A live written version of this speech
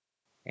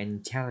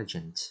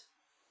Intelligent.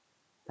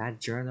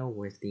 That journal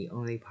was the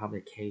only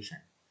publication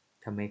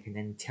to make an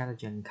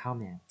intelligent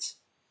comment.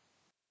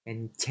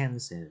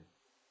 Intensive.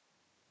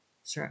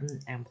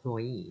 Certain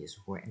employees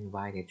were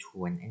invited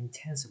to an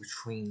intensive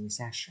training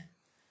session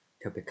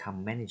to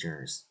become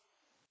managers.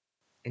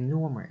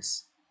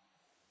 Enormous.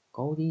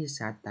 Goldie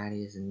said that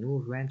his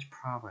new ranch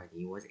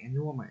property was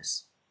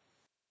enormous.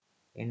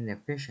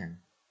 Inefficient.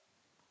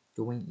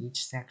 Doing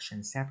each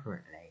section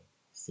separately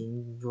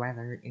seemed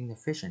rather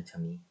inefficient to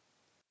me.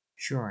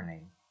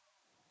 Surely,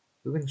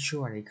 we can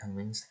surely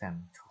convince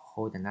them to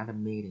hold another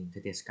meeting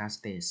to discuss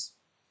this.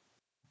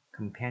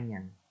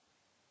 Companion.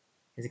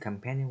 His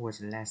companion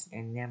was less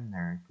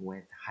enamored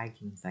with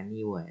hiking than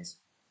he was.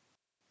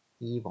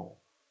 Evil.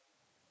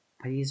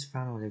 Police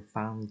finally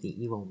found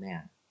the evil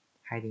man,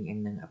 hiding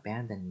in an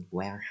abandoned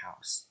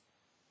warehouse.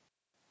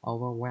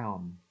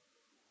 Overwhelmed.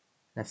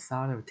 The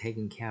thought of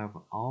taking care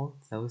of all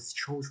those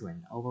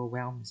children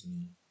overwhelms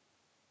me.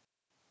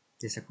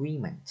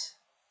 Disagreement.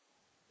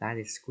 That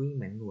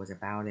disagreement was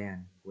about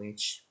in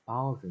which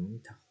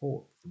ballroom to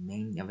hold the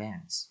main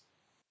events.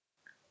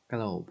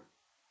 Globe.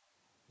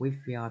 We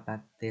feel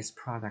that this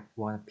product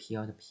will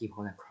appeal to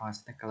people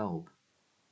across the globe.